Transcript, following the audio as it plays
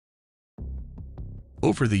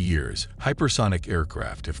Over the years, hypersonic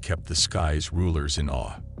aircraft have kept the sky's rulers in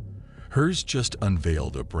awe. HERS just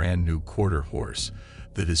unveiled a brand new quarter horse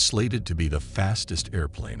that is slated to be the fastest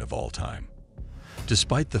airplane of all time.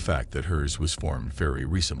 Despite the fact that HERS was formed very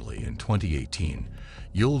recently in 2018,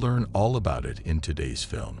 you'll learn all about it in today's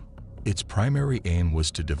film. Its primary aim was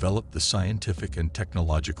to develop the scientific and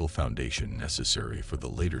technological foundation necessary for the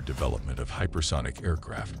later development of hypersonic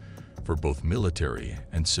aircraft for both military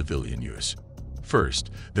and civilian use. First,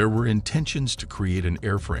 there were intentions to create an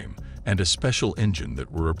airframe and a special engine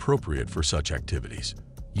that were appropriate for such activities.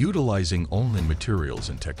 Utilizing only materials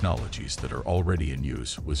and technologies that are already in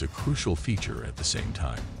use was a crucial feature at the same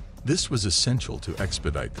time. This was essential to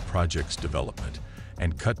expedite the project's development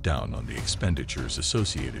and cut down on the expenditures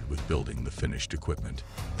associated with building the finished equipment.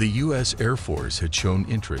 The U.S. Air Force had shown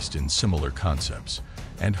interest in similar concepts,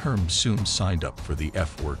 and HERS soon signed up for the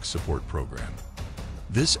F-Work support program.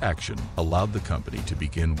 This action allowed the company to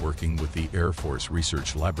begin working with the Air Force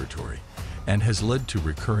Research Laboratory and has led to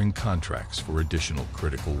recurring contracts for additional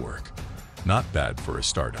critical work. Not bad for a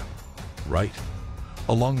startup, right?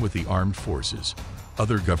 Along with the armed forces,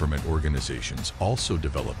 other government organizations also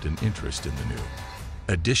developed an interest in the new.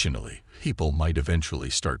 Additionally, people might eventually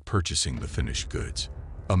start purchasing the finished goods.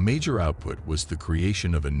 A major output was the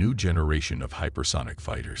creation of a new generation of hypersonic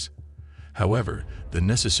fighters. However, the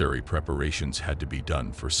necessary preparations had to be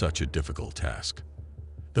done for such a difficult task.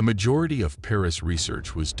 The majority of Paris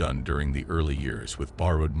research was done during the early years with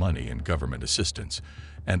borrowed money and government assistance,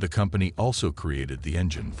 and the company also created the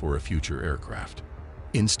engine for a future aircraft.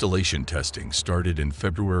 Installation testing started in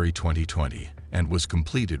February 2020 and was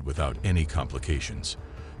completed without any complications.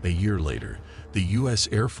 A year later, the U.S.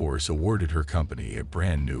 Air Force awarded her company a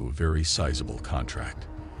brand new, very sizable contract.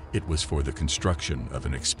 It was for the construction of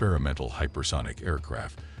an experimental hypersonic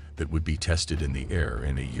aircraft that would be tested in the air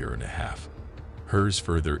in a year and a half. HERS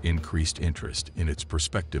further increased interest in its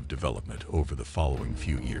prospective development over the following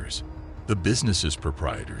few years. The business's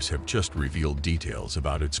proprietors have just revealed details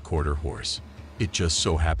about its quarter horse. It just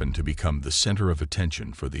so happened to become the center of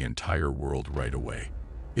attention for the entire world right away.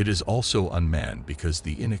 It is also unmanned because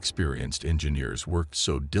the inexperienced engineers worked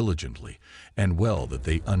so diligently and well that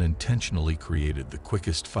they unintentionally created the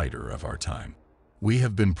quickest fighter of our time. We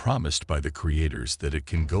have been promised by the creators that it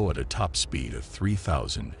can go at a top speed of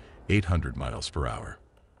 3,800 miles per hour.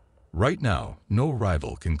 Right now, no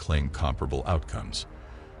rival can claim comparable outcomes.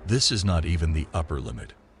 This is not even the upper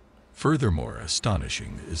limit. Furthermore,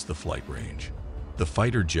 astonishing is the flight range. The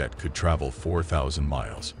fighter jet could travel 4,000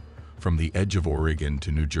 miles, from the edge of Oregon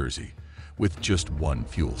to New Jersey, with just one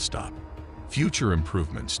fuel stop. Future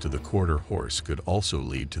improvements to the quarter horse could also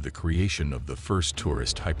lead to the creation of the first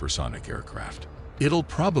tourist hypersonic aircraft. It'll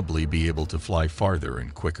probably be able to fly farther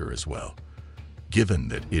and quicker as well, given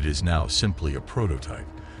that it is now simply a prototype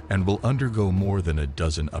and will undergo more than a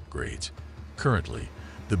dozen upgrades. Currently,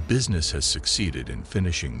 the business has succeeded in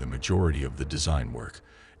finishing the majority of the design work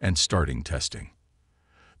and starting testing.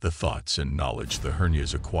 The thoughts and knowledge the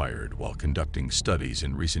HERS acquired while conducting studies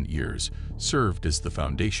in recent years served as the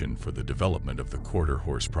foundation for the development of the quarter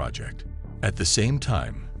horse project. At the same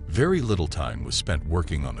time, very little time was spent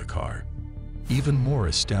working on the car. Even more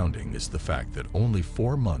astounding is the fact that only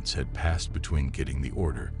 4 months had passed between getting the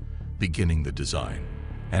order, beginning the design,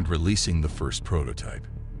 and releasing the first prototype.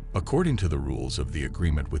 According to the rules of the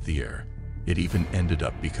agreement with the Air, it even ended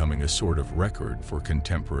up becoming a sort of record for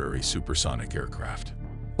contemporary supersonic aircraft.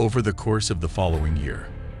 Over the course of the following year,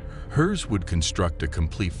 HERS would construct a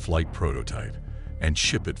complete flight prototype and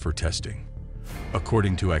ship it for testing.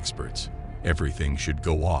 According to experts, everything should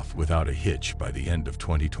go off without a hitch by the end of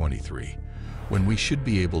 2023, when we should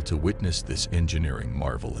be able to witness this engineering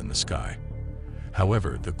marvel in the sky.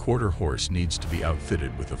 However, the quarter horse needs to be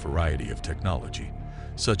outfitted with a variety of technology,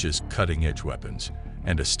 such as cutting-edge weapons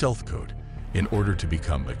and a stealth code, in order to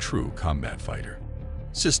become a true combat fighter.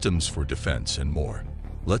 Systems for defense and more.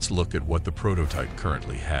 Let's look at what the prototype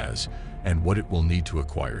currently has and what it will need to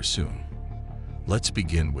acquire soon. Let's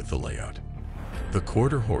begin with the layout. The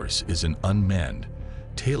quarter horse is an unmanned,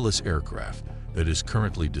 tailless aircraft that is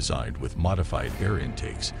currently designed with modified air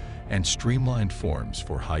intakes and streamlined forms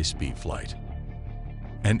for high-speed flight.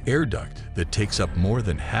 An air duct that takes up more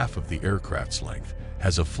than half of the aircraft's length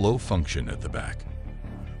has a flow function at the back.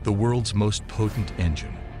 The world's most potent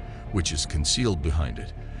engine, which is concealed behind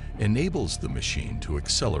it, enables the machine to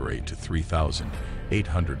accelerate to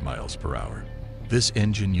 3,800 miles per hour. This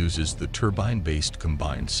engine uses the turbine-based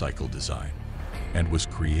combined cycle design and was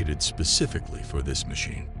created specifically for this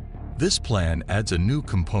machine. This plan adds a new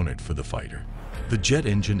component for the fighter. The jet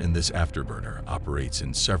engine in this afterburner operates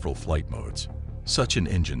in several flight modes. Such an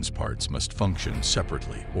engine's parts must function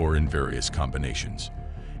separately or in various combinations.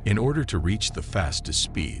 In order to reach the fastest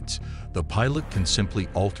speeds, the pilot can simply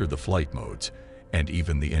alter the flight modes and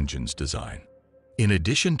even the engine's design. In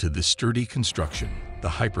addition to this sturdy construction, the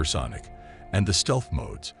hypersonic, and the stealth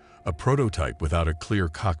modes, a prototype without a clear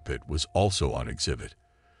cockpit was also on exhibit.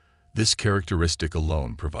 This characteristic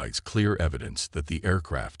alone provides clear evidence that the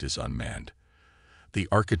aircraft is unmanned. The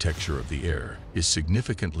architecture of the air is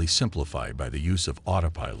significantly simplified by the use of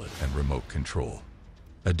autopilot and remote control.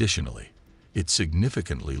 Additionally, it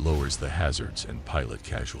significantly lowers the hazards and pilot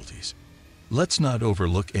casualties. Let's not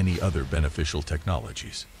overlook any other beneficial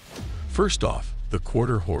technologies. First off, the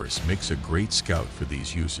quarter horse makes a great scout for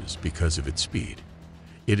these uses because of its speed.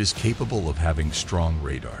 It is capable of having strong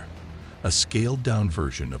radar, a scaled-down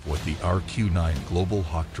version of what the RQ-9 Global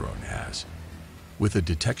Hawk drone has. With a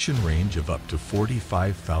detection range of up to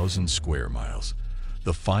 45,000 square miles,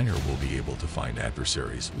 the finder will be able to find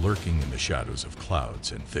adversaries lurking in the shadows of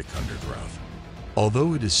clouds and thick undergrowth.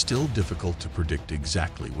 Although it is still difficult to predict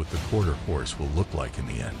exactly what the quarter horse will look like in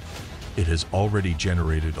the end, it has already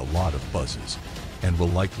generated a lot of buzzes and will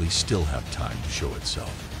likely still have time to show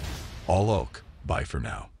itself. All oak, bye for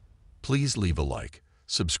now. Please leave a like,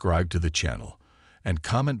 subscribe to the channel, and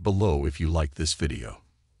comment below if you like this video.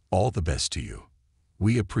 All the best to you.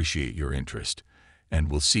 We appreciate your interest, and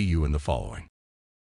we'll see you in the following.